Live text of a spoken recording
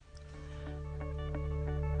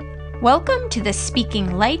Welcome to the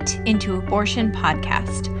Speaking Light into Abortion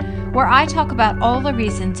podcast, where I talk about all the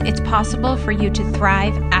reasons it's possible for you to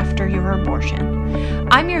thrive after your abortion.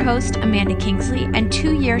 I'm your host, Amanda Kingsley, and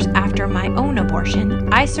 2 years after my own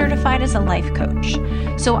abortion, I certified as a life coach,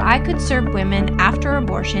 so I could serve women after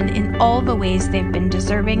abortion in all the ways they've been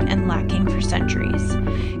deserving and lacking for centuries.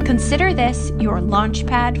 Consider this your launch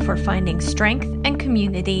pad for finding strength and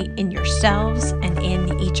community in yourselves and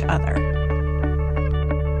in each other.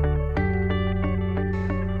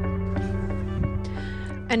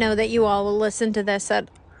 I know that you all will listen to this at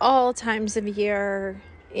all times of year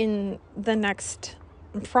in the next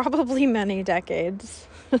probably many decades.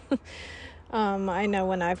 I know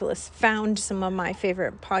when I've found some of my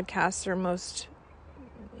favorite podcasts or most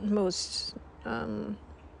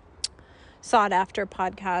sought after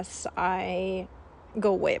podcasts, I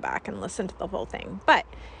go way back and listen to the whole thing. But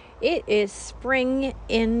it is spring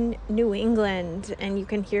in New England, and you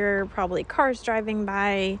can hear probably cars driving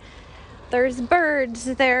by. There's birds,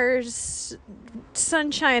 there's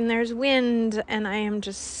sunshine, there's wind, and I am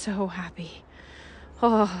just so happy.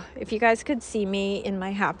 Oh, if you guys could see me in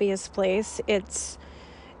my happiest place, it's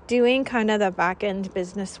doing kind of the back end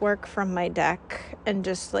business work from my deck, and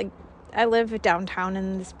just like, I live downtown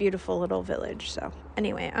in this beautiful little village. So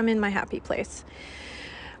anyway, I'm in my happy place.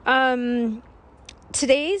 Today's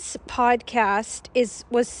podcast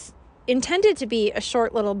was intended to be a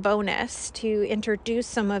short little bonus to introduce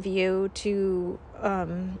some of you to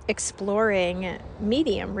exploring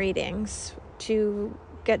medium readings to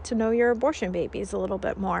get to know your abortion babies a little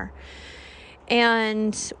bit more.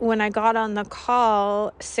 And when I got on the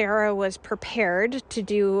call, Sarah was prepared to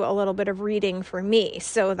do a little bit of reading for me.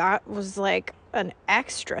 So that was like an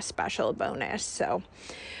extra special bonus. So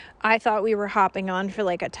I thought we were hopping on for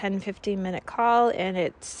like a 10-15 minute call, and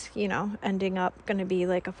it's, ending up going to be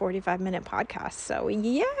like a 45-minute podcast. So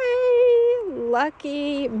yay!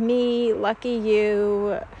 Lucky me, lucky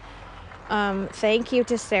you. Thank you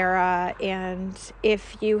to Sarah. And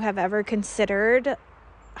if you have ever considered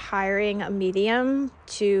hiring a medium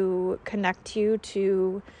to connect you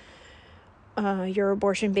to your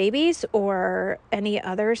abortion babies or any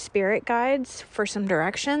other spirit guides for some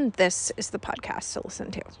direction, this is the podcast to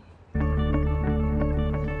listen to.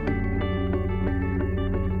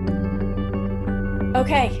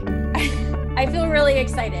 Okay, I feel really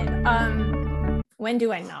excited. When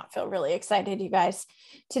do I not feel really excited, you guys?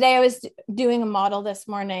 Today I was doing a model this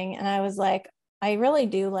morning, and I was like, I really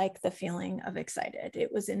do like the feeling of excited.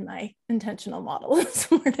 It was in my intentional model this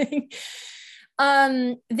morning.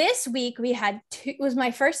 This week we had it was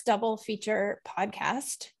my first double feature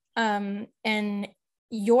podcast, and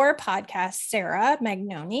your podcast, Sarah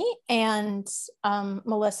Magnoni, and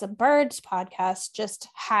Melissa Bird's podcast just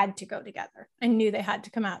had to go together. I knew they had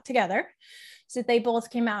to come out together. So they both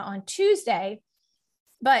came out on Tuesday.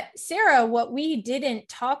 But Sarah, what we didn't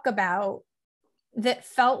talk about that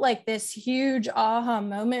felt like this huge aha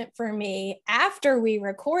moment for me after we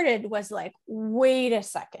recorded was like, wait a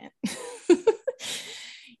second.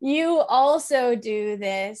 You also do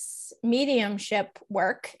this mediumship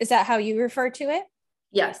work. Is that how you refer to it?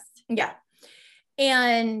 Yes. Yeah.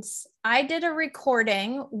 And I did a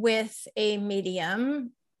recording with a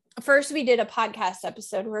medium. First, we did a podcast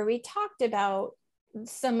episode where we talked about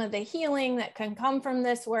some of the healing that can come from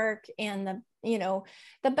this work and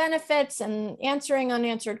the benefits and answering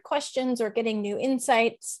unanswered questions or getting new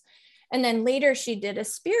insights. And then later she did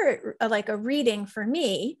a reading for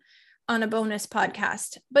me on a bonus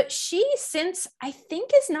podcast, but she since I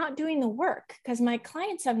think is not doing the work because my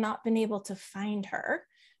clients have not been able to find her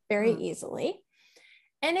very easily.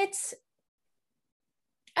 And I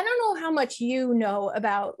don't know how much you know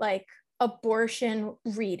about like abortion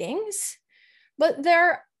readings, but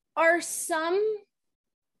there are some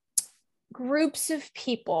groups of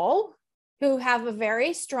people who have a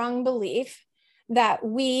very strong belief that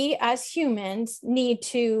we as humans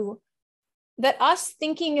that us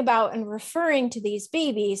thinking about and referring to these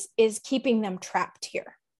babies is keeping them trapped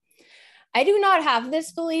here. I do not have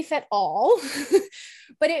this belief at all,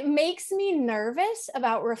 but it makes me nervous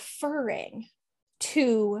about referring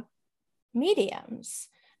to mediums.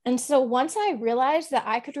 And so once I realized that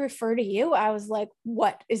I could refer to you, I was like,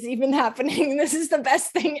 what is even happening? This is the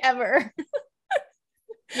best thing ever.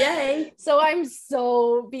 Yay. So I'm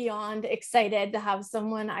so beyond excited to have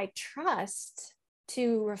someone I trust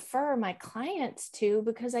to refer my clients to,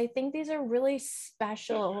 because I think these are really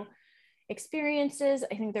special experiences.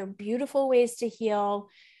 I think they're beautiful ways to heal.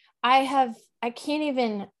 I can't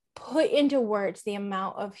even put into words the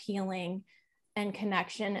amount of healing and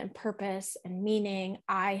connection and purpose and meaning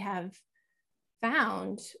I have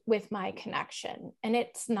found with my connection. And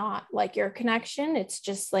it's not like your connection. It's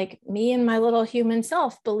just like me and my little human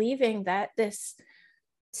self believing that this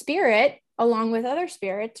spirit, along with other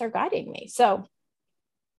spirits, are guiding me. So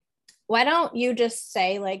why don't you just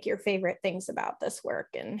say like your favorite things about this work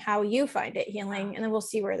and how you find it healing, and then we'll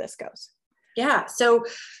see where this goes. Yeah. So,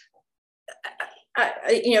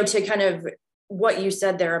 to kind of what you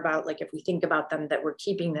said there about like, if we think about them, that we're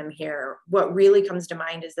keeping them here, what really comes to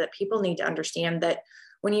mind is that people need to understand that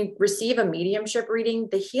when you receive a mediumship reading,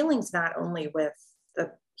 the healing's not only with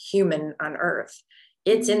the human on earth,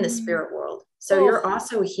 it's in the spirit world. So you're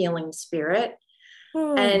also healing spirit.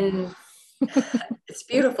 And it's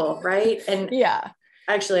beautiful, right? And yeah,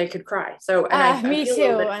 actually I could cry. So me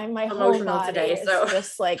too. My whole body today, is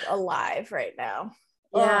just like alive right now.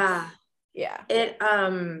 Yeah. Yeah. It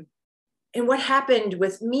and what happened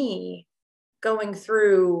with me going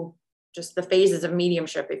through just the phases of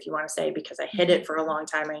mediumship, if you want to say, because I hid it for a long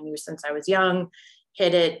time. I knew since I was young,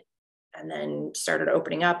 hid it, and then started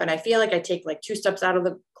opening up. And I feel like I take like 2 steps out of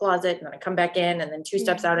the closet and then I come back in and then 2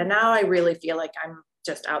 steps out. And now I really feel like I'm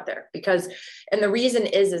just out there and the reason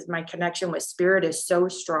is my connection with spirit is so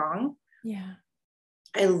strong. Yeah.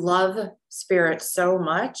 I love spirit so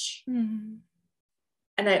much.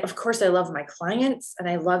 And of course I love my clients and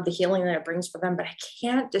I love the healing that it brings for them, but I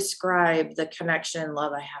can't describe the connection and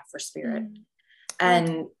love I have for spirit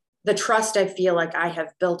and the trust I feel like I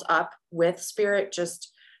have built up with spirit,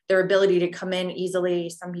 just their ability to come in easily.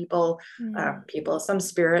 Some people, some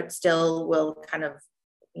spirits still will kind of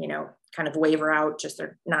waver out, just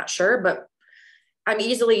they're not sure, but I'm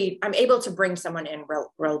able to bring someone in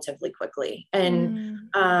relatively quickly. And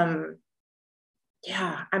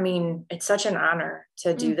it's such an honor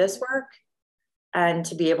to do this work and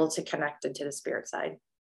to be able to connect into the spirit side.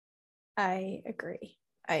 I agree.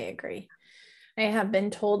 I have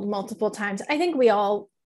been told multiple times. I think we all,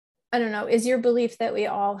 I don't know, is your belief that we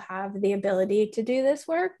all have the ability to do this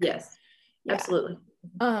work? Yes, absolutely.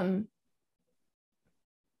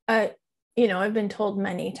 I've been told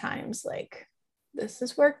many times, like, this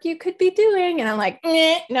is work you could be doing. And I'm like,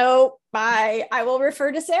 no, bye. I will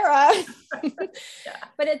refer to Sarah.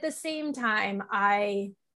 But at the same time,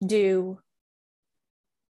 I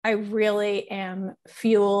really am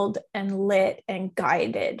fueled and lit and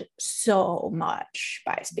guided so much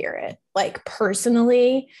by spirit. Like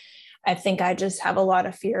personally, I think I just have a lot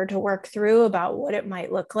of fear to work through about what it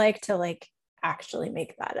might look like to like actually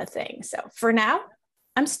make that a thing. So for now,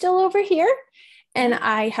 I'm still over here. And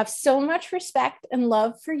I have so much respect and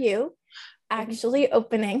love for you actually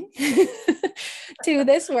opening to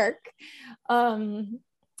this work.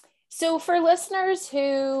 So for listeners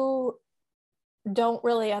who don't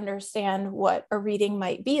really understand what a reading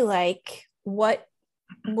might be like,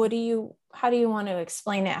 how do you want to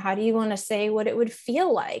explain it? How do you want to say what it would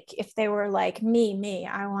feel like if they were like me,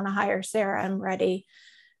 I want to hire Sarah. I'm ready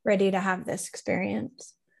to have this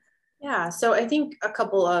experience. Yeah. So I think a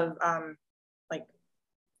couple of,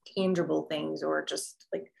 tangible things or just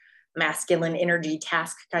like masculine energy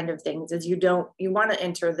task kind of things is you want to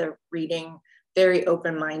enter the reading very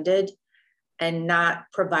open-minded and not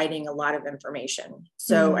providing a lot of information.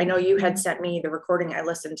 So I know you had sent me the recording. I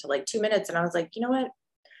listened to like 2 minutes and I was like, you know what?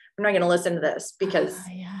 I'm not going to listen to this because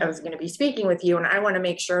I was going to be speaking with you. And I want to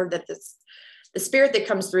make sure that the spirit that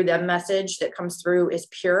comes through, the message that comes through is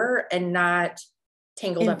pure and not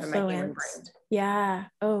tangled up in my human brain. Yeah.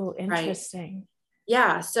 Oh, interesting. Right?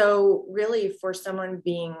 Yeah. So really for someone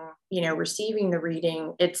being, receiving the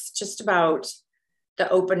reading, it's just about the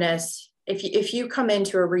openness. If you come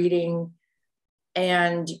into a reading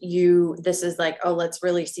and this is like, oh, let's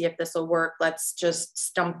really see if this will work. Let's just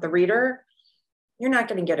stump the reader. You're not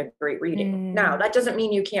going to get a great reading. Now, that doesn't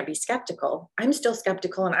mean you can't be skeptical. I'm still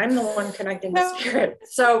skeptical and I'm the one connecting with spirit.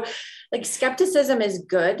 So like skepticism is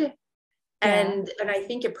good. And I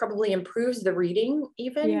think it probably improves the reading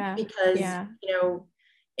even because,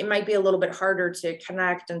 it might be a little bit harder to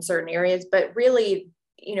connect in certain areas, but really,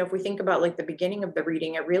 if we think about like the beginning of the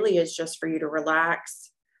reading, it really is just for you to relax,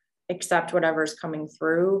 accept whatever's coming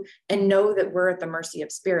through and know that we're at the mercy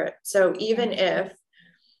of spirit. So even if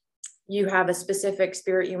you have a specific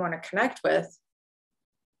spirit you want to connect with,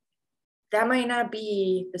 that might not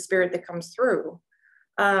be the spirit that comes through.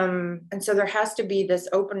 And so there has to be this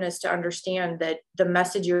openness to understand that the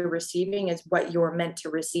message you're receiving is what you're meant to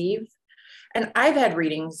receive. And I've had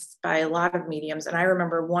readings by a lot of mediums. And I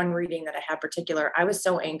remember one reading that I had particular, I was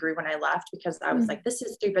so angry when I left because I was like, this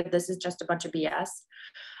is stupid. This is just a bunch of BS.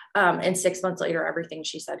 And 6 months later, everything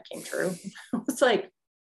she said came true. I was like,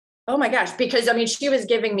 oh my gosh, because she was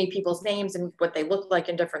giving me people's names and what they look like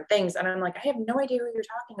and different things. And I'm like, I have no idea who you're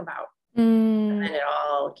talking about. And then it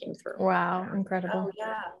all came through. Wow, incredible. Oh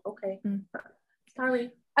yeah, okay.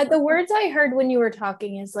 Sorry. The words I heard when you were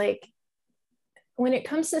talking is like, when it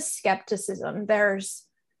comes to skepticism, there's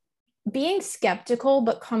being skeptical,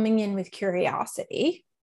 but coming in with curiosity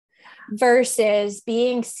versus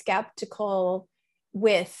being skeptical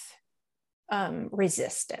with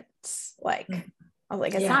resistance. Like, I was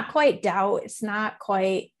like, it's not quite doubt. It's not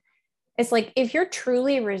quite, it's like, if you're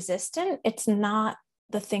truly resistant, it's not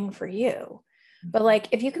the thing for you. But like,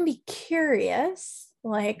 if you can be curious,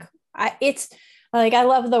 like, it's like, I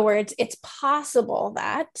love the words, it's possible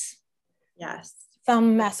that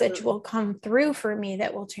some message will come through for me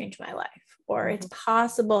that will change my life. Or it's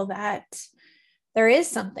possible that there is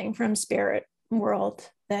something from spirit world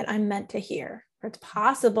that I'm meant to hear. Or it's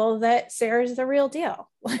possible that Sarah's the real deal.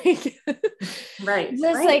 Like, just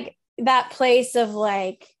like that place of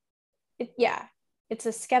like, it's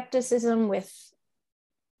a skepticism with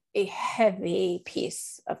a heavy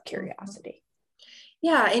piece of curiosity.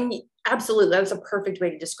 Yeah, and absolutely, that was a perfect way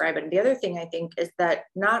to describe it. And the other thing I think is that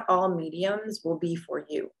not all mediums will be for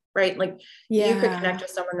you, right? Like you could connect with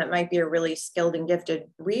someone that might be a really skilled and gifted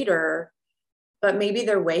reader, but maybe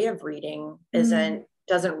their way of reading doesn't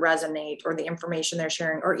resonate, or the information they're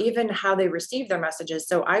sharing, or even how they receive their messages.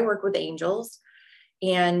 So I work with angels,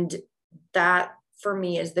 and that for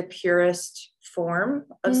me is the purest form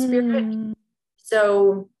of spirit.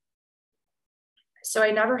 So I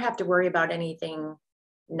never have to worry about anything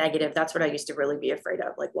negative. That's what I used to really be afraid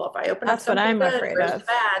of. Like, well, if I open that's up something what I'm good, afraid where's of. the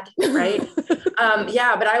bad, right?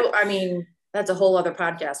 But I mean, that's a whole other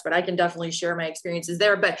podcast, but I can definitely share my experiences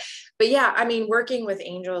there. But yeah, I mean, working with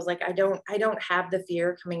angels, like I don't have the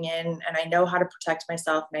fear coming in, and I know how to protect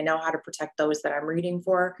myself, and I know how to protect those that I'm reading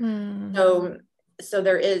for. So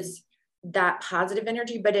there is that positive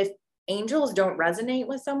energy. But if angels don't resonate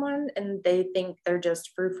with someone and they think they're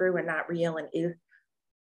just frou-frou and not real, and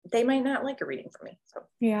they might not like a reading from me. So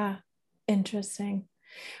yeah, interesting.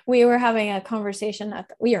 We were having a conversation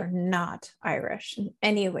that we are not Irish in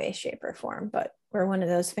any way, shape, or form, but we're one of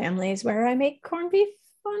those families where I make corned beef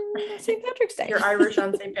on St. Patrick's Day. You're Irish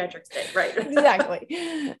on St. Patrick's Day, right?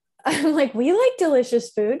 Exactly. I'm like, we like delicious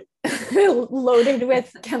food loaded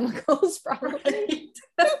with chemicals, probably.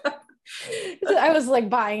 So I was like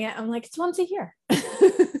buying it. I'm like, it's once a year.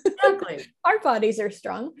 Exactly. Our bodies are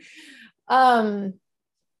strong.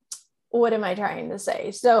 What am I trying to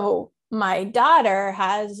say? So my daughter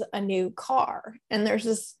has a new car, and there's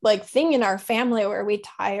this like thing in our family where we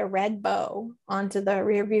tie a red bow onto the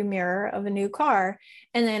rearview mirror of a new car.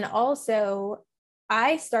 And then also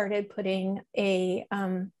I started putting a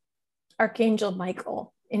Archangel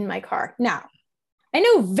Michael in my car. Now, I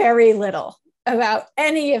know very little about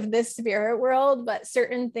any of this spirit world, but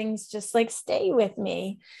certain things just like stay with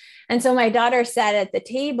me. And so my daughter sat at the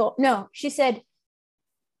table. No, she said,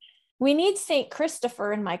 we need St.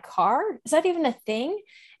 Christopher in my car. Is that even a thing?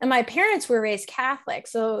 And my parents were raised Catholic.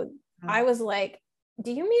 So I was like,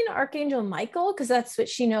 do you mean Archangel Michael? Because that's what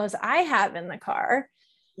she knows I have in the car.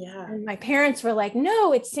 Yeah. And my parents were like,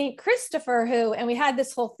 no, it's St. Christopher who, and we had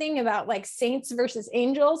this whole thing about like saints versus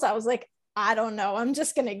angels. I was like, I don't know. I'm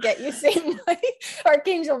just going to get you St.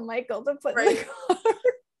 Archangel Michael to put in the car.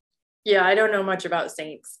 Yeah, I don't know much about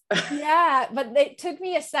saints. Yeah, but it took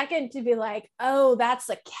me a second to be like, oh, that's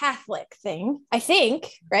a Catholic thing, I think,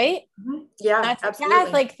 right? Yeah, that's absolutely. a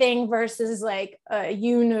Catholic thing versus like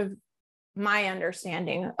my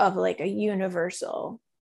understanding of like a universal.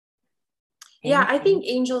 Yeah, I think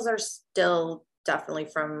angels are still definitely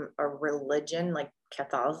from a religion like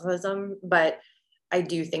Catholicism, but I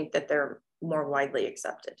do think that they're more widely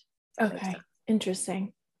accepted. Okay,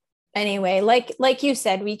 interesting. Anyway, like you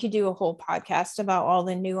said, we could do a whole podcast about all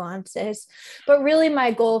the nuances, but really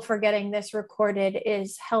my goal for getting this recorded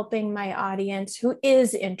is helping my audience who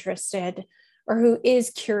is interested or who is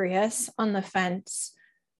curious on the fence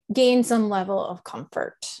gain some level of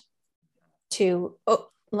comfort to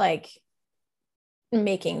like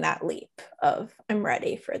making that leap of I'm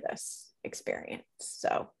ready for this experience.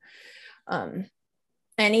 So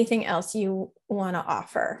anything else you want to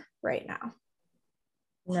offer right now?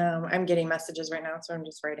 No, I'm getting messages right now, so I'm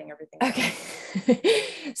just writing everything down.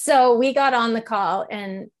 Okay. So we got on the call,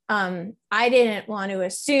 and I didn't want to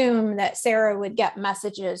assume that Sarah would get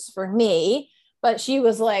messages for me, but she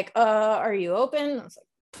was like, are you open? I was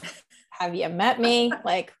like, have you met me?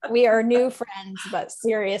 Like, we are new friends, but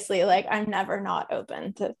seriously, like I'm never not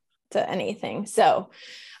open to anything. So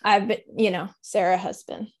I've been, Sarah has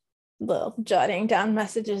been little jotting down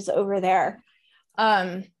messages over there.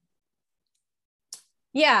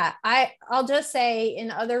 Yeah, I'll just say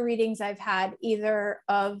in other readings I've had, either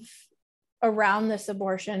of around this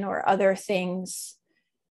abortion or other things,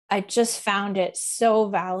 I just found it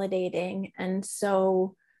so validating and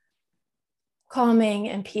so calming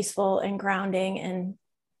and peaceful and grounding, and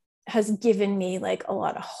has given me like a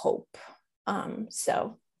lot of hope.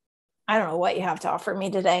 So I don't know what you have to offer me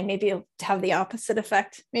today. Maybe you'll have the opposite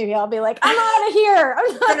effect. Maybe I'll be like, I'm out of here.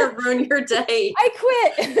 I'm gonna ruin your day. I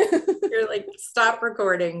quit. You're like, stop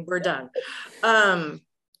recording. We're done.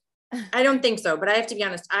 I don't think so, but I have to be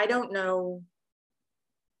honest. I don't know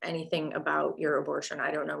anything about your abortion.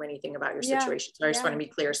 I don't know anything about your situation. So I just want to be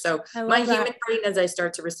clear. So my human brain, as I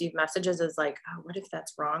start to receive messages, is like, oh, what if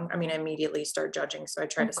that's wrong? I mean, I immediately start judging. So I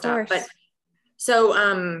try to stop. But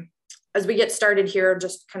so as we get started here, I'll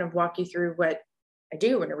just kind of walk you through what I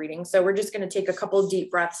do in a reading. So we're just going to take a couple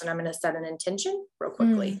deep breaths, and I'm going to set an intention real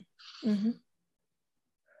quickly. Mm-hmm.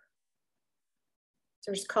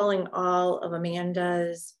 So just calling all of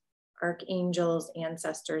Amanda's archangels,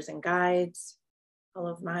 ancestors, and guides. All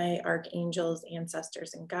of my archangels,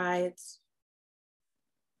 ancestors, and guides.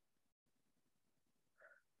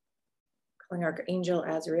 Calling Archangel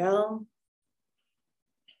Azrael.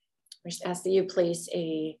 I just ask that you place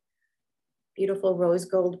a beautiful rose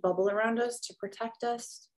gold bubble around us to protect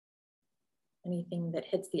us. Anything that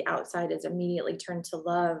hits the outside is immediately turned to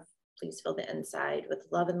love. Please fill the inside with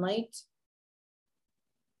love and light.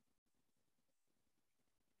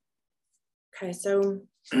 Okay, so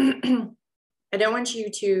I don't want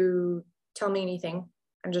you to tell me anything.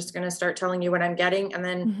 I'm just going to start telling you what I'm getting. And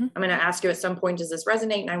then I'm going to ask you at some point, does this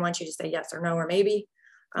resonate? And I want you to say yes or no, or maybe.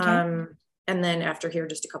 Okay. And then after here,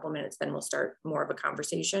 just a couple minutes, then we'll start more of a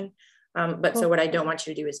conversation. But cool. So what I don't want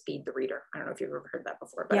you to do is feed the reader. I don't know if you've ever heard that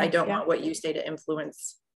before, but I don't want what you say to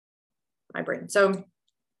influence my brain. So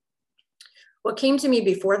what came to me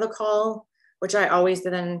before the call, which I always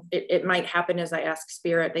then, it might happen as I ask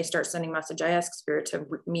Spirit, they start sending message. I ask Spirit to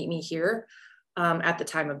meet me here at the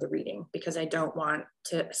time of the reading, because I don't want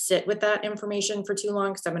to sit with that information for too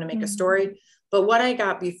long, because I'm going to make a story. But what I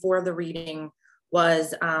got before the reading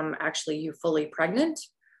was actually you fully pregnant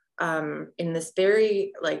in this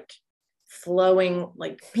very like flowing,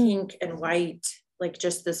 like pink and white, like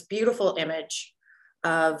just this beautiful image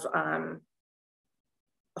of a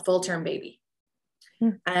full-term baby.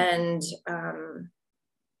 And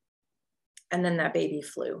then that baby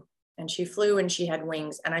flew, and she flew and she had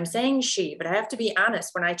wings. And I'm saying she, but I have to be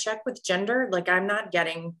honest, when I check with gender, like they're not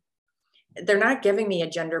giving me a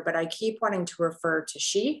gender, but I keep wanting to refer to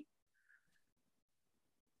she.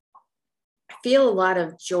 I feel a lot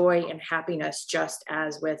of joy and happiness, just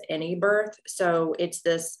as with any birth. So it's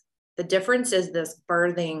this, the difference is this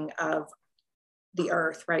birthing of the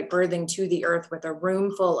earth, right? Birthing to the earth with a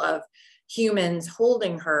room full of humans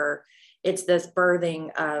holding her. It's this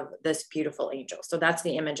birthing of this beautiful angel. So that's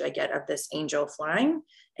the image I get of this angel flying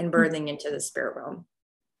and birthing into the spirit realm.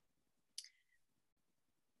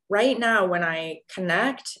 Right now, when I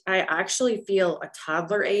connect, I actually feel a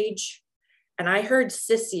toddler age. And I heard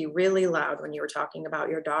sissy really loud when you were talking about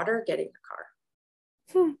your daughter getting the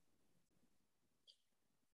car.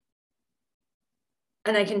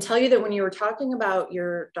 And I can tell you that when you were talking about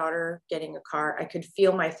your daughter getting a car, I could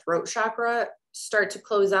feel my throat chakra start to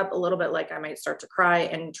close up a little bit, like I might start to cry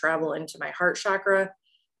and travel into my heart chakra.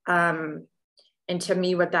 And to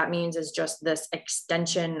me, what that means is just this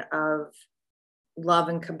extension of love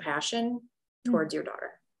and compassion towards your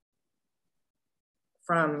daughter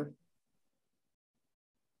from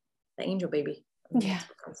the angel baby. That's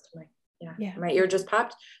what comes to mind. Yeah, my ear just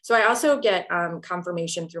popped. So I also get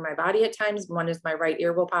confirmation through my body at times. One is my right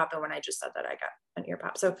ear will pop, and when I just said that, I got an ear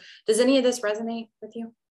pop. So does any of this resonate with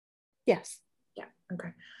you? Yes. Yeah.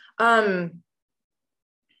 Okay.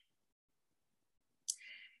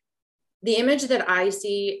 The image that I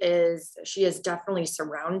see is she is definitely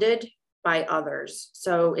surrounded by others.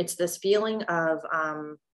 So it's this feeling of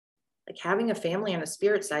like having a family on a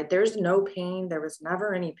spirit side. There's no pain. There was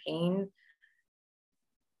never any pain.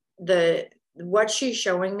 What she's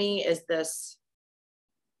showing me is this,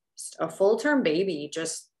 a full-term baby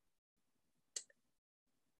just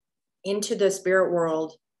into the spirit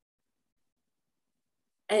world.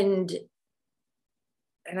 And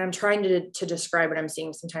I'm trying to describe what I'm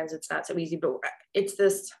seeing. Sometimes it's not so easy, but it's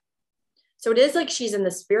this, so it is like she's in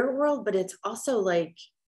the spirit world, but it's also like,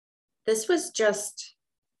 this was just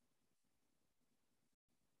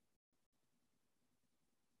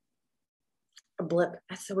a blip.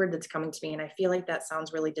 That's the word that's coming to me. And I feel like that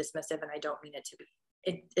sounds really dismissive, and I don't mean it to be.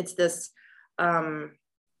 It's this,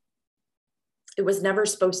 it was never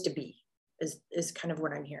supposed to be, is kind of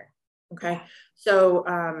what I'm hearing. Okay. So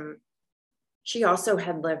she also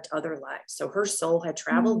had lived other lives. So her soul had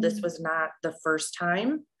traveled. This was not the first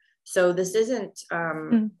time So this isn't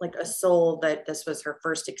like a soul that this was her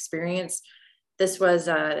first experience. This was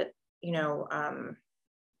an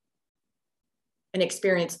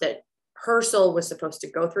experience that her soul was supposed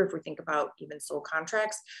to go through, if we think about even soul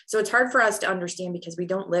contracts. So it's hard for us to understand because we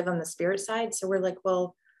don't live on the spirit side. So we're like,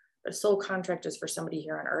 well, a soul contract is for somebody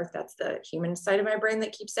here on earth. That's the human side of my brain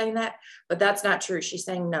that keeps saying that, but that's not true. She's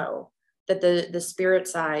saying no, that the spirit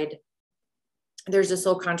side, there's a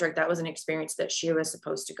soul contract. That was an experience that she was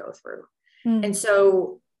supposed to go through. And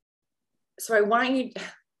so I want you,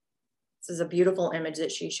 this is a beautiful image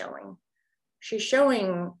that she's showing. She's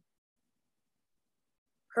showing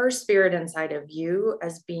her spirit inside of you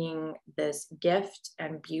as being this gift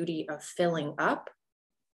and beauty of filling up.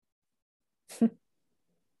 And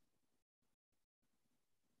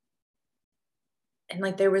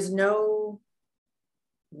like there was no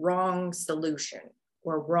wrong solution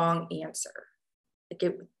or wrong answer. Like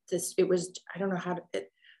it was, I don't know how to,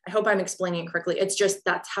 I hope I'm explaining it correctly. It's just,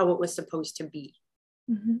 that's how it was supposed to be.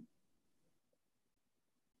 Mm-hmm.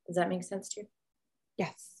 Does that make sense to you?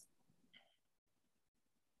 Yes.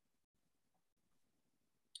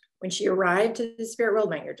 When she arrived to the spirit world,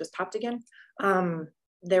 my ear just popped again.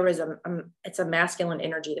 There was it's a masculine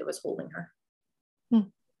energy that was holding her.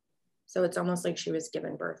 So it's almost like she was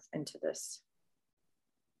given birth into this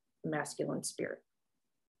masculine spirit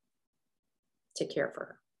to care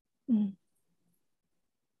for her.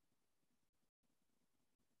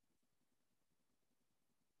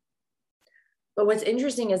 But what's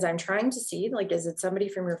interesting is I'm trying to see, like, is it somebody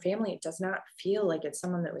from your family? It does not feel like it's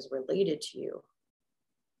someone that was related to you.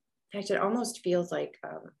 In fact, it almost feels like,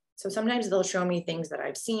 so sometimes they'll show me things that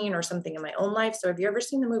I've seen or something in my own life. So have you ever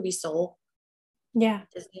seen the movie Soul? Yeah.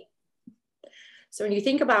 Disney. So when you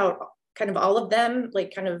think about kind of all of them,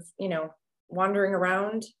 like kind of, wandering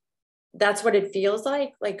around, that's what it feels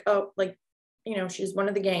like. Like, oh, like, she's one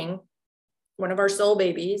of the gang, one of our soul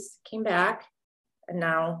babies came back, and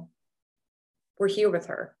now we're here with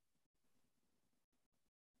her.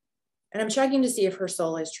 And I'm checking to see if her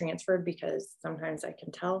soul is transferred, because sometimes I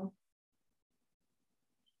can tell.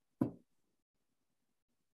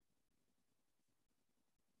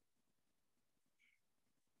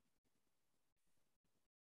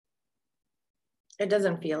 It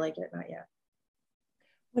doesn't feel like it, not yet.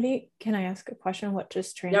 Can I ask a question? What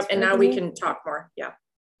just transferred? Yep, and now we can talk more. Yeah.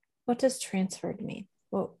 What does transferred mean?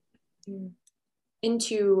 Well,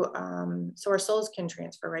 into so our souls can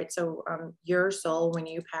transfer, right? So your soul, when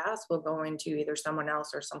you pass, will go into either someone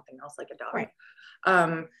else or something else, like a dog. Right.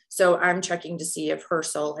 So I'm checking to see if her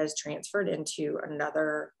soul has transferred into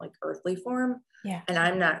another like earthly form. Yeah. And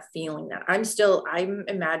I'm not feeling that. I'm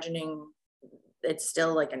imagining it's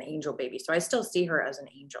still like an angel baby. So I still see her as an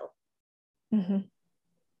angel. Mm-hmm.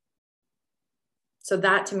 So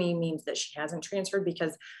that to me means that she hasn't transferred,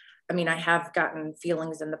 because I have gotten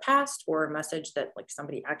feelings in the past or a message that like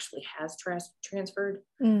somebody actually has transferred,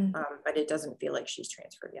 but it doesn't feel like she's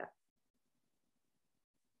transferred yet.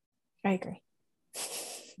 I agree.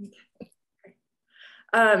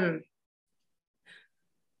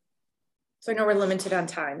 So I know we're limited on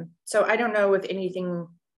time. So I don't know if anything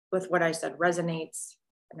with what I said resonates.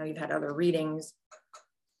 I know you've had other readings.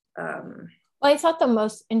 Well, I thought the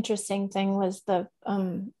most interesting thing was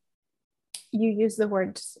you use the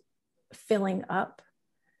words filling up.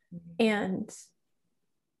 And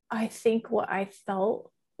I think what I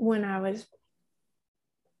felt when I was,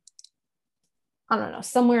 I don't know,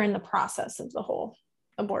 somewhere in the process of the whole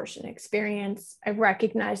abortion experience, I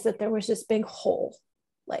recognized that there was this big hole.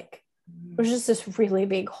 Like, there was just this really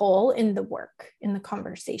big hole in the work, in the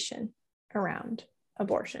conversation around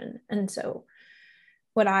abortion. And so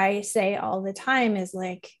what I say all the time is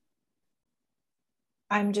like,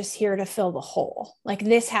 I'm just here to fill the hole. Like,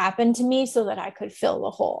 this happened to me so that I could fill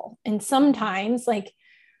the hole. And sometimes, like,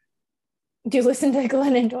 do you listen to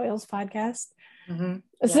Glennon Doyle's podcast? Mm-hmm.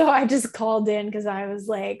 Yeah. So I just called in because I was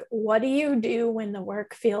like, what do you do when the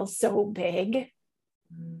work feels so big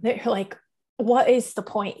that you're like, what is the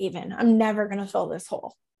point even? I'm never going to fill this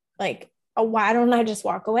hole. Like, why don't I just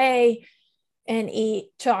walk away and eat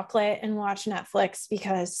chocolate and watch Netflix,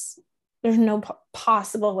 because there's no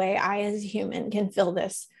possible way I as a human can fill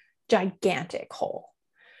this gigantic hole.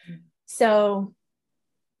 So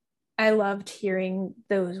I loved hearing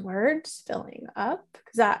those words, filling up,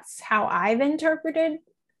 because that's how I've interpreted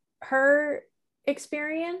her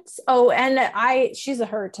experience. Oh, and she's a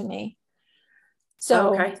her to me.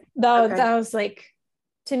 So that was like,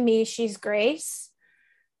 to me, she's Grace.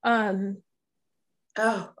 I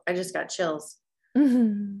just got chills.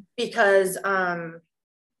 Mm-hmm. Because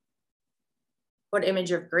what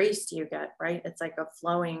image of Grace do you get, right? It's like a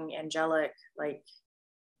flowing, angelic, like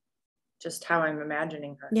just how I'm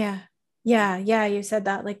imagining her. Yeah. Yeah. Yeah. You said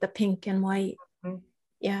that, like the pink and white. Mm-hmm.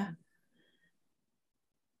 Yeah.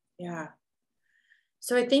 Yeah.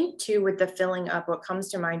 So I think too, with the filling up, what comes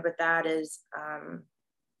to mind with that is,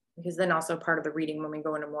 because then also part of the reading, when we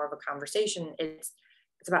go into more of a conversation, it's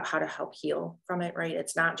about how to help heal from it, right?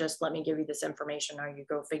 It's not just, let me give you this information, now you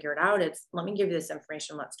go figure it out. It's, let me give you this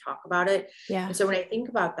information, let's talk about it. Yeah. And so when I think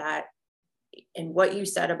about that and what you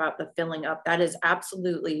said about the filling up, that is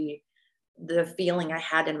absolutely the feeling I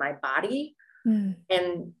had in my body.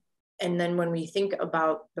 And then when we think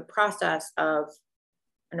about the process of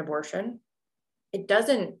an abortion, it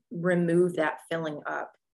doesn't remove that filling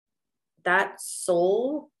up. That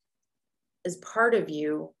soul is part of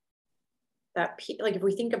you. That like, if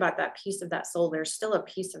we think about that piece of that soul, there's still a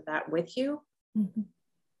piece of that with you. Mm-hmm.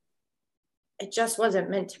 It just wasn't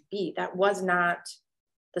meant to be. That was not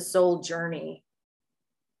the soul journey.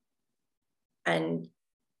 And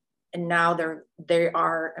now they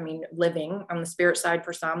are, I mean, living on the spirit side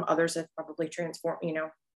for some. Others have probably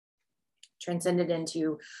transcended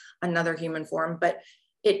into another human form. But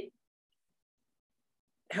I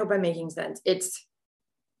hope I'm making sense. It's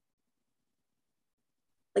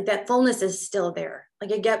like that fullness is still there.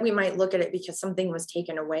 Like, I get we might look at it because something was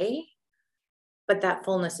taken away, but that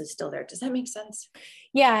fullness is still there. Does that make sense?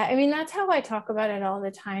 Yeah. I mean, that's how I talk about it all the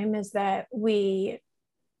time, is that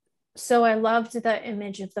so I loved the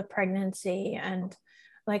image of the pregnancy. And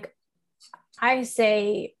like I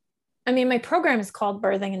say, I mean, my program is called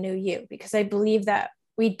Birthing a New You, because I believe that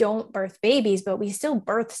we don't birth babies, but we still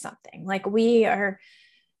birth something. Like, we are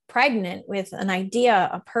pregnant with an idea,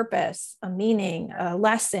 a purpose, a meaning, a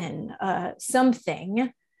lesson,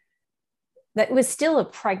 something that was still a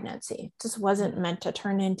pregnancy, just wasn't meant to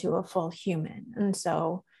turn into a full human. And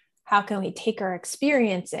so how can we take our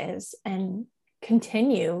experiences and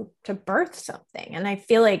continue to birth something? And I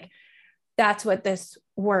feel like that's what this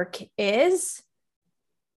work is.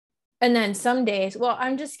 And then some days, well,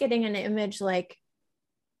 I'm just getting an image, like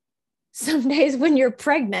some days when you're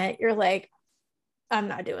pregnant, you're like, I'm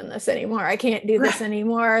not doing this anymore. I can't do this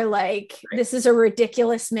anymore. Like, this is a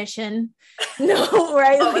ridiculous mission. No,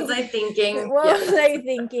 right? What was I thinking? What was I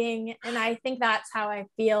thinking? And I think that's how I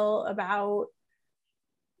feel about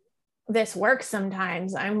this work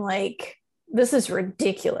sometimes. I'm like, this is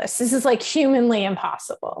ridiculous. This is like humanly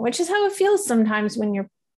impossible, which is how it feels sometimes when you're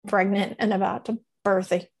pregnant and about to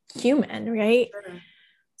birth a human, right? Sure.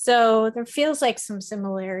 So there feels like some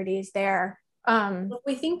similarities there. If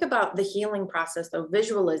we think about the healing process, though,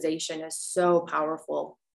 visualization is so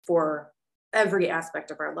powerful for every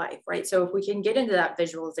aspect of our life, right? So if we can get into that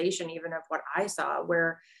visualization, even of what I saw,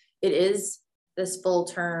 where it is this full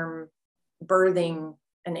term birthing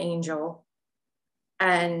an angel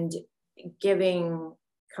and giving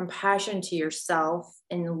compassion to yourself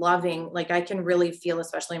and loving, like, I can really feel,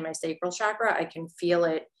 especially in my sacral chakra, I can feel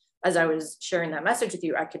it as I was sharing that message with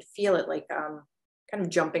you. I could feel it like kind of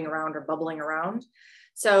jumping around or bubbling around.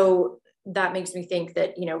 So that makes me think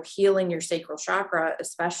that, healing your sacral chakra,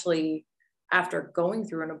 especially after going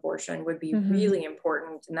through an abortion, would be really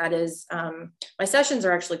important. And that is, my sessions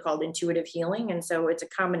are actually called intuitive healing. And so it's a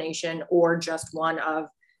combination or just one of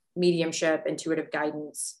mediumship, intuitive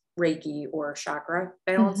guidance, Reiki, or chakra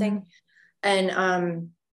balancing.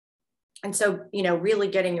 And so, really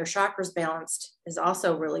getting your chakras balanced is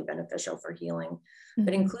also really beneficial for healing.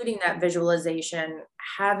 But including that visualization,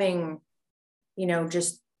 having,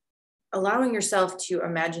 just allowing yourself to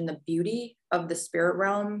imagine the beauty of the spirit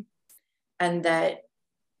realm, and that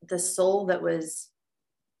the soul that was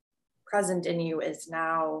present in you is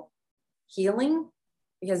now healing,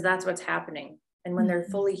 because that's what's happening. And when they're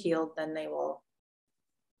fully healed, then they will,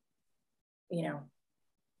 I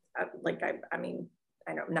mean,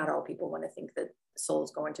 I know not all people want to think that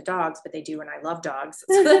souls go into dogs, but they do, and I love dogs.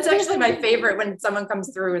 So that's actually my favorite, when someone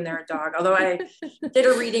comes through and they're a dog. Although I did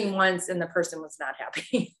a reading once and the person was not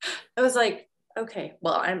happy. I was like, okay,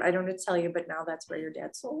 well, I don't know to tell you, but now that's where your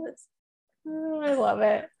dad's soul is. Oh, I love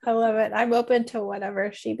it. I love it. I'm open to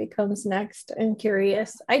whatever she becomes next. I'm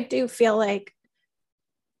curious. I do feel like,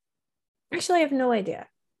 actually, I have no idea.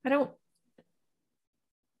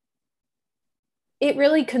 It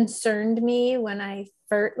really concerned me when I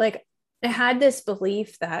first, like, I had this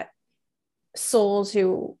belief that souls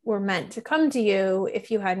who were meant to come to you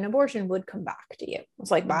if you had an abortion would come back to you.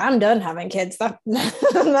 It's like, well, I'm done having kids. That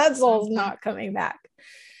soul's not coming back.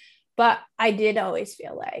 But I did always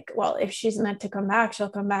feel like, well, if she's meant to come back, she'll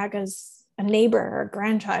come back as a neighbor or a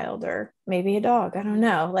grandchild or maybe a dog. I don't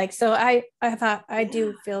know. Like, so I thought, I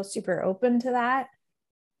do feel super open to that.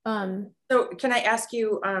 So can I ask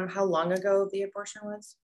you how long ago the abortion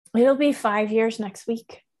was? It'll be 5 years next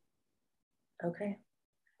week. Okay.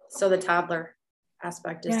 So the toddler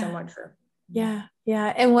aspect is somewhat true. Yeah.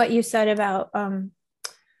 Yeah. And what you said about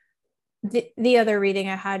the other reading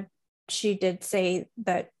I had, she did say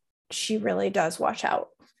that she really does watch out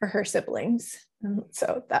for her siblings. And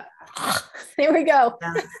so that there we go.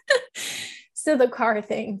 Yeah. So the car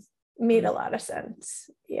thing made a lot of sense.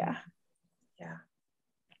 Yeah. Yeah.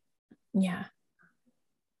 Yeah.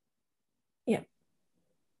 Yeah.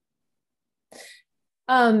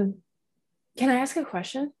 Can I ask a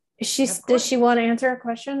question? Does she want to answer a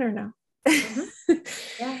question or no? Mm-hmm.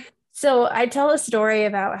 Yeah. So I tell a story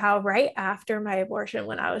about how right after my abortion,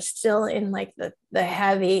 when I was still in like the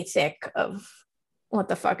heavy thick of what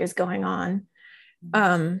the fuck is going on,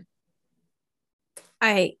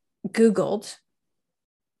 I Googled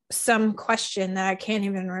some question that I can't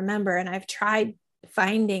even remember. And I've tried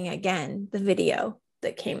finding again the video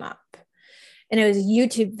that came up. And it was a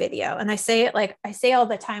YouTube video. And I say all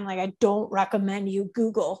the time, like, I don't recommend you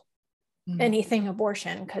Google anything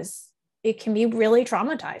abortion because it can be really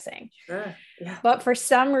traumatizing. Sure. Yeah. But for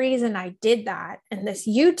some reason I did that. And this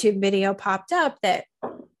YouTube video popped up that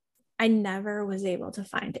I never was able to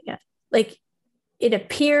find again. Like, it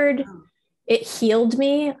appeared, it healed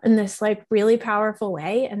me in this like really powerful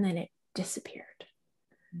way. And then it disappeared.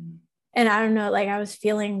 And I don't know, like I was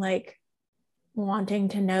feeling like wanting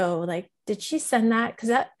to know, like, did she send that? Because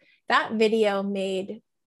that video it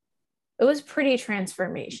was pretty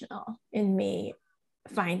transformational in me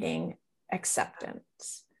finding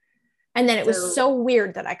acceptance. And then it was so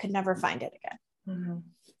weird that I could never find it again. Mm-hmm.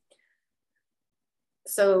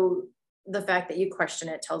 So the fact that you question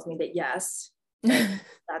it tells me that yes,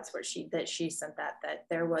 that's what she sent that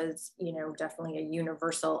there was, definitely a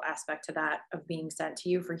universal aspect to that of being sent to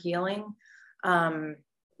you for healing. And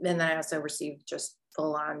then I also received just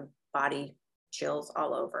full on body chills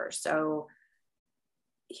all over. So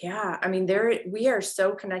yeah, I mean, we are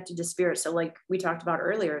so connected to spirit. So like we talked about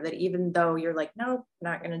earlier, that even though you're like, nope,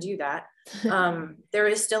 not going to do that. There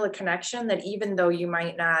is still a connection that even though you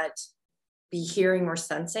might not be hearing or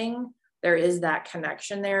sensing, there is that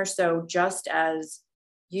connection there. So just as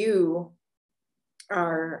you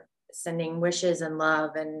are sending wishes and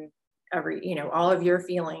love and all of your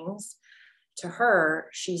feelings to her,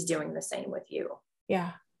 she's doing the same with you.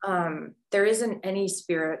 Yeah. There isn't any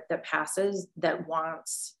spirit that passes that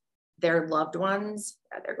wants their loved ones,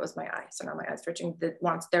 there goes my eye, so now my eye's twitching, that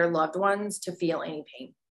wants their loved ones to feel any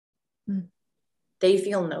pain. They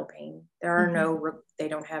feel no pain. There are they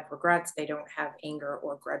don't have regrets. They don't have anger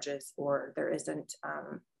or grudges, or there isn't,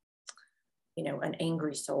 an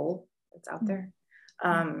angry soul that's out there.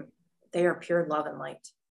 They are pure love and light.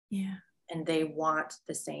 Yeah. And they want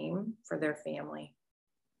the same for their family.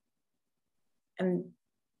 And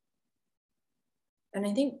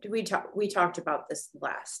I think we talked about this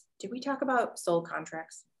last. Did we talk about soul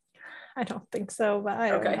contracts? I don't think so, but I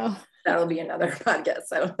don't know. That'll be another podcast.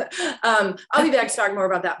 So I'll be back to talk more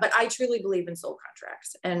about that. But I truly believe in soul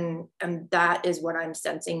contracts. And that is what I'm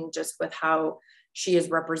sensing just with how she is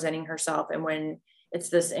representing herself. And when it's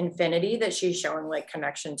this infinity that she's showing like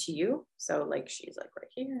connection to you. So like she's like right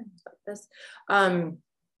here, like this.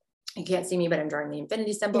 You can't see me, but I'm drawing the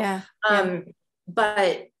infinity symbol. Yeah.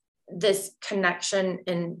 But this connection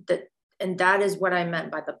and that is what I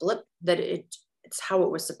meant by the blip, that it's how it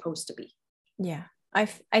was supposed to be. Yeah. I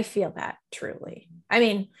feel that truly. I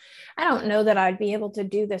mean, I don't know that I'd be able to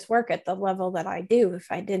do this work at the level that I do if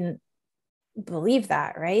I didn't believe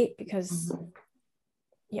that, right? Because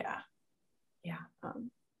yeah.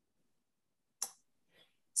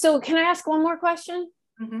 So can I ask one more question?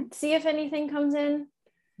 See if anything comes in.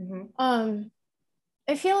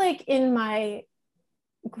 I feel like in my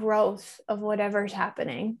growth of whatever's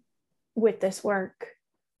happening with this work,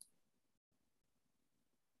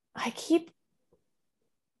 I keep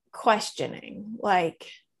questioning, like,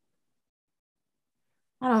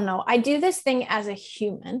 I don't know. I do this thing as a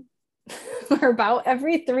human for about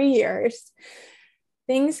every 3 years.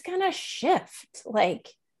 Things kind of shift. Like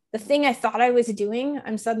the thing I thought I was doing,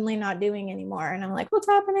 I'm suddenly not doing anymore. And I'm like, what's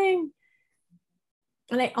happening?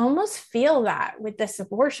 And I almost feel that with this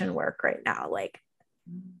abortion work right now, like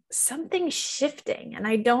something's shifting. And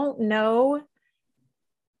I don't know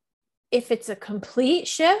if it's a complete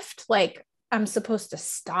shift, like I'm supposed to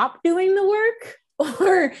stop doing the work,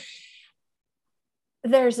 or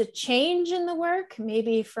there's a change in the work,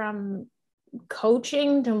 maybe from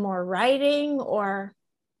coaching to more writing, or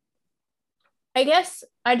I guess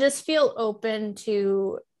I just feel open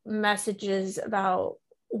to messages about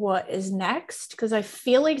what is next, because I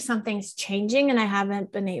feel like something's changing and I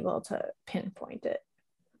haven't been able to pinpoint it.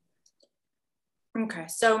 Okay.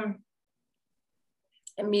 So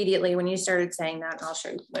immediately when you started saying that, and I'll show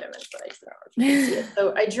you the image that I drew. You can see it.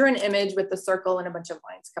 So I drew an image with the circle and a bunch of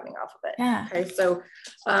lines coming off of it. Yeah. Okay. So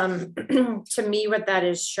to me, what that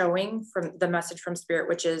is showing from the message from spirit,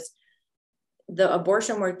 which is the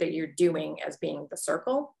abortion work that you're doing as being the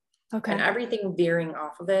circle, Okay. and everything veering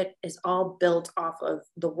off of it is all built off of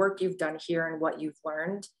the work you've done here and what you've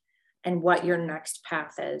learned and what your next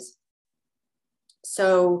path is.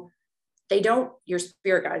 So your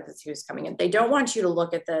spirit guides is who's coming in. They don't want you to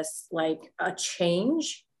look at this like a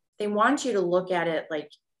change. They want you to look at it like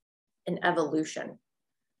an evolution.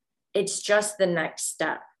 It's just the next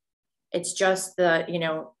step. It's just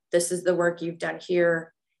this is the work you've done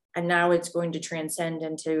here. And now it's going to transcend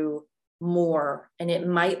into more. And it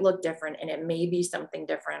might look different and it may be something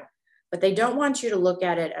different, but they don't want you to look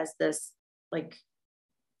at it as this like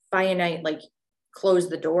finite, like close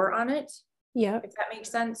the door on it. Yeah. If that makes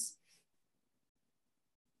sense.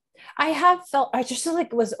 I just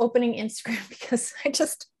like was opening Instagram because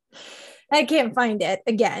I can't find it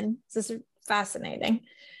again. This is fascinating.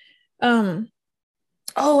 Oh,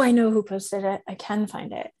 I know who posted it. I can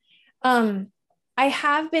find it. I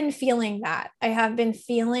have been feeling that. I have been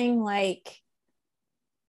feeling like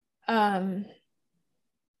the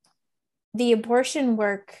abortion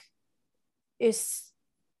work is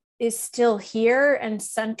still here and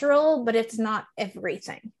central, but it's not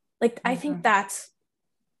everything. Like, I think that's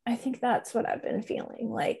what I've been feeling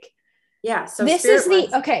like. Yeah. So this is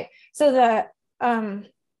okay. So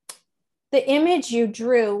the image you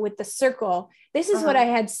drew with the circle, this is what I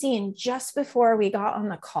had seen just before we got on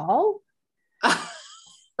the call.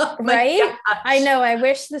 Oh right? gosh. I know. I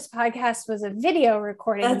wish this podcast was a video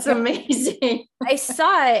recording. That's amazing. I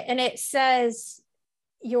saw it and it says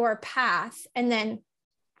your path. And then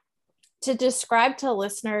to describe to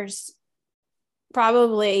listeners,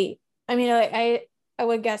 probably, I mean, I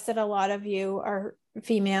would guess that a lot of you are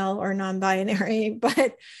female or non-binary,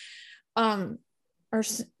 but, or,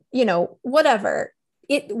 whatever.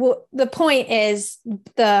 The point is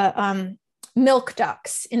the milk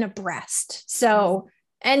ducts in a breast. So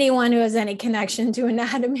anyone who has any connection to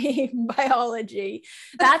anatomy, biology,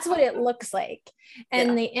 that's what it looks like.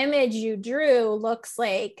 And the image you drew looks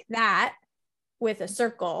like that with a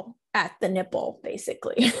circle at the nipple,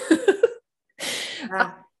 basically.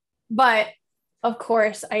 But of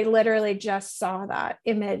course, I literally just saw that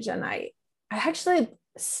image and I actually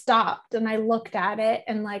stopped and I looked at it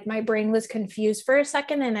and like my brain was confused for a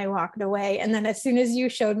second and I walked away. And then as soon as you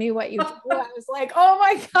showed me what you drew, I was like, oh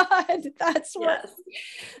my God, that's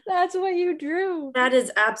what you drew. That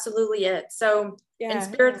is absolutely it. So in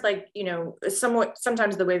spirits, like,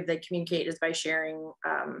 sometimes the way that they communicate is by sharing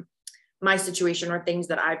my situation or things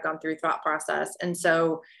that I've gone through thought process. And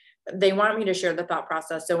so they want me to share the thought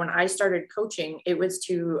process. So when I started coaching, it was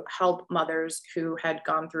to help mothers who had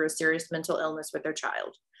gone through a serious mental illness with their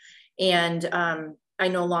child. And I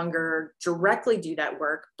no longer directly do that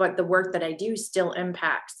work, but the work that I do still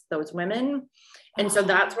impacts those women. And so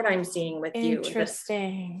that's what I'm seeing with you.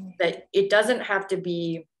 Interesting. That it doesn't have to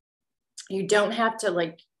be, you don't have to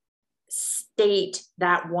like state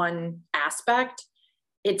that one aspect.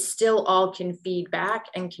 It still all can feed back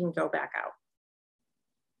and can go back out.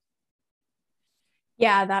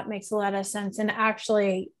 Yeah, that makes a lot of sense. And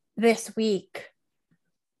actually this week,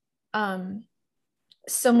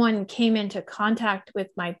 someone came into contact with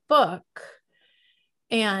my book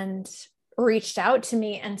and reached out to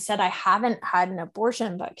me and said, I haven't had an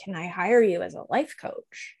abortion, but can I hire you as a life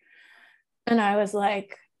coach? And I was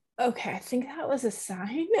like, okay, I think that was a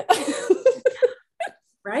sign.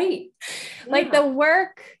 Right. Like the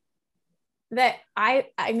work that I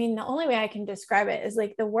mean, the only way I can describe it is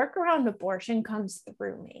like the work around abortion comes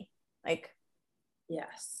through me. Like,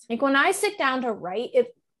 yes. Like when I sit down to write,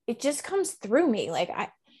 it just comes through me. Like I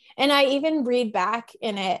even read back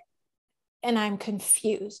in it and I'm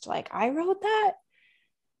confused. Like I wrote that.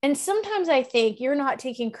 And sometimes I think you're not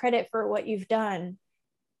taking credit for what you've done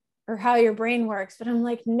or how your brain works, but I'm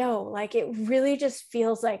like, no, like it really just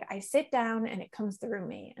feels like I sit down and it comes through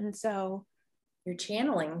me. And so you're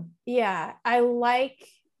channeling. Yeah. I like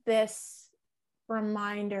this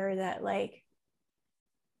reminder that like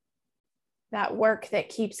that work that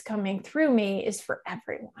keeps coming through me is for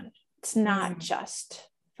everyone. It's not just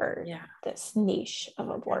for this niche of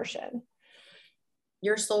abortion.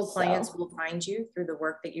 Your soul clients will find you through the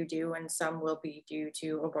work that you do, and some will be due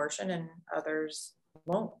to abortion and others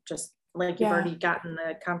won't, just like you've already gotten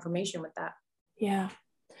the confirmation with that. Yeah.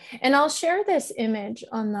 And I'll share this image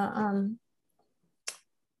on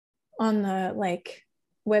the like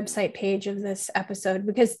website page of this episode,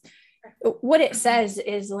 because what it says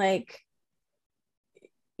is like,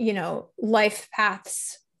 life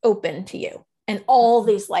paths open to you. And all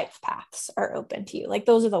these life paths are open to you. Like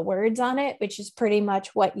those are the words on it, which is pretty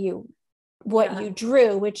much what you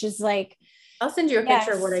drew, which is like, I'll send you a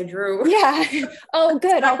picture of what I drew. Yeah. Oh,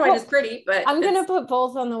 good. It's not quite as pretty, but I'm going to put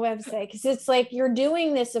both on the website because it's like you're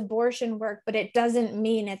doing this abortion work, but it doesn't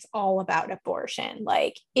mean it's all about abortion.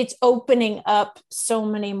 Like it's opening up so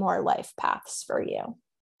many more life paths for you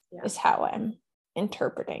is how I'm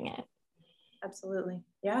interpreting it. Absolutely.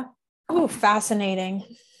 Yeah. Oh, fascinating.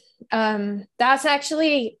 That's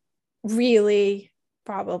actually really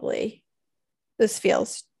probably, this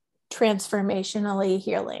feels transformationally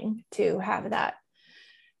healing to have that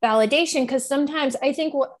validation. Because sometimes I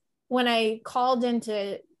think when I called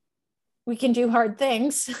into We Can Do Hard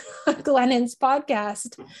Things, Glennon's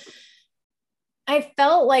podcast, I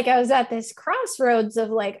felt like I was at this crossroads of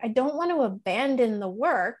like, I don't want to abandon the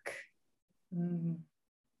work.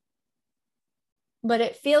 But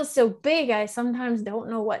it feels so big, I sometimes don't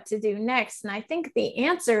know what to do next. And I think the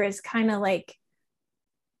answer is kind of like,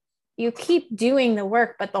 you keep doing the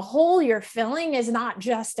work, but the hole you're filling is not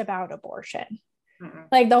just about abortion.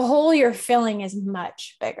 Like the hole you're filling is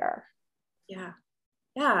much bigger. Yeah.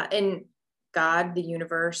 Yeah. And God, the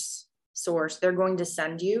universe, source, they're going to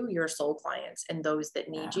send you your soul clients and those that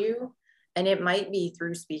need you. And it might be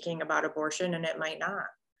through speaking about abortion and it might not.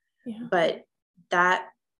 Yeah. But that,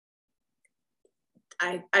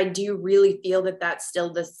 I do really feel that that's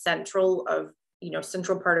still the central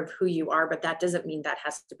part of who you are, but that doesn't mean that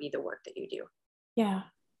has to be the work that you do. Yeah.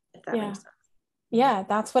 If that makes sense. Yeah.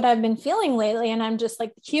 That's what I've been feeling lately. And I'm just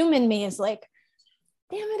like, the human me is like,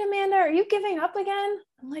 damn it, Amanda, are you giving up again?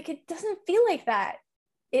 I'm like, it doesn't feel like that.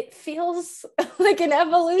 It feels like an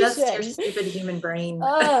evolution. Just your stupid human brain.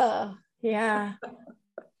 Oh, yeah.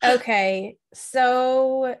 Okay.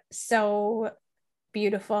 So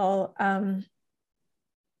beautiful.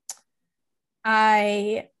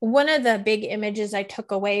 One of the big images I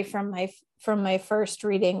took away from my first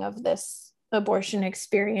reading of this abortion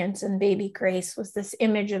experience and baby Grace was this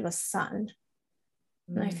image of a sun.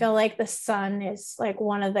 And I feel like the sun is like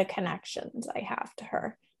one of the connections I have to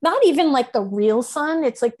her. Not even like the real sun.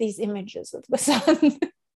 It's like these images of the sun.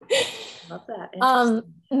 Love that.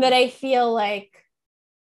 That I feel like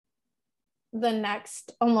the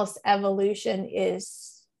next almost evolution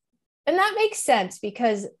is, and that makes sense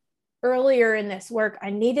because earlier in this work, I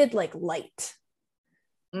needed like light.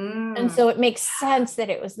 And so it makes sense that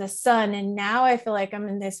it was the sun. And now I feel like I'm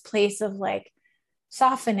in this place of like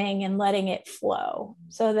softening and letting it flow.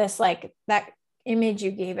 So this, like that image you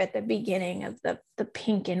gave at the beginning of the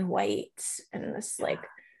pink and white and this like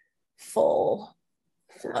full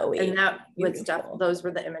flowy. And that was those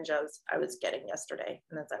were the images I was getting yesterday.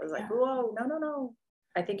 And I was like, whoa, no.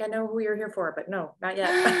 I think I know who you're here for, but no, not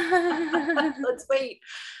yet. Let's wait.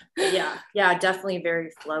 But yeah, definitely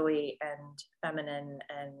very flowy and feminine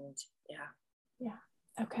and yeah.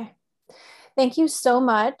 Okay. Thank you so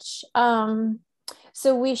much.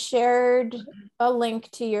 So we shared a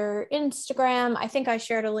link to your Instagram. I think I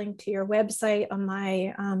shared a link to your website on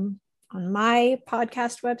my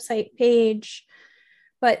podcast website page,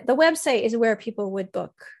 but the website is where people would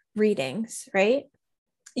book readings, right?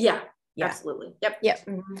 Yeah. Absolutely. Yep.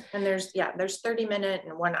 Mm-hmm. And there's 30-minute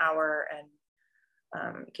and 1 hour and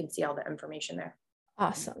you can see all the information there.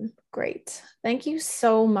 Awesome. Great. Thank you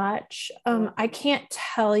so much. I can't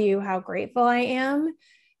tell you how grateful I am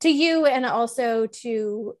to you and also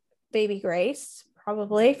to baby Grace,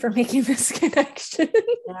 probably, for making this connection.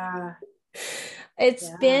 Yeah. It's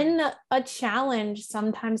been a challenge.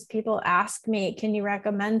 Sometimes people ask me, can you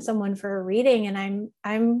recommend someone for a reading? And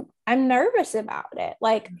I'm nervous about it.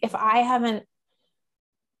 Like if I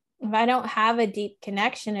don't have a deep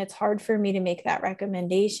connection, it's hard for me to make that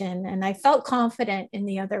recommendation. And I felt confident in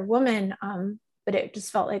the other woman, but it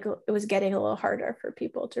just felt like it was getting a little harder for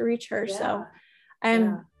people to reach her. Yeah. So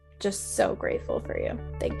I'm just so grateful for you.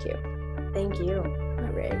 Thank you. Thank you.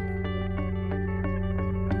 All right.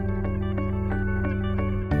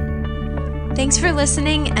 Thanks for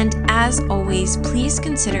listening, and as always, please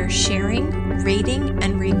consider sharing, rating,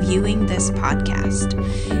 and reviewing this podcast.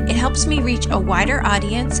 It helps me reach a wider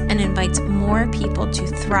audience and invites more people to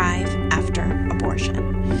thrive after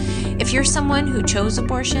abortion. If you're someone who chose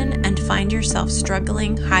abortion and find yourself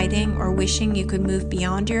struggling, hiding, or wishing you could move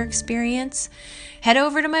beyond your experience, head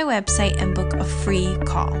over to my website and book a free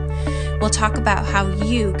call. We'll talk about how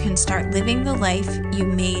you can start living the life you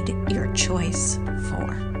made your choice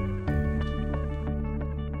for.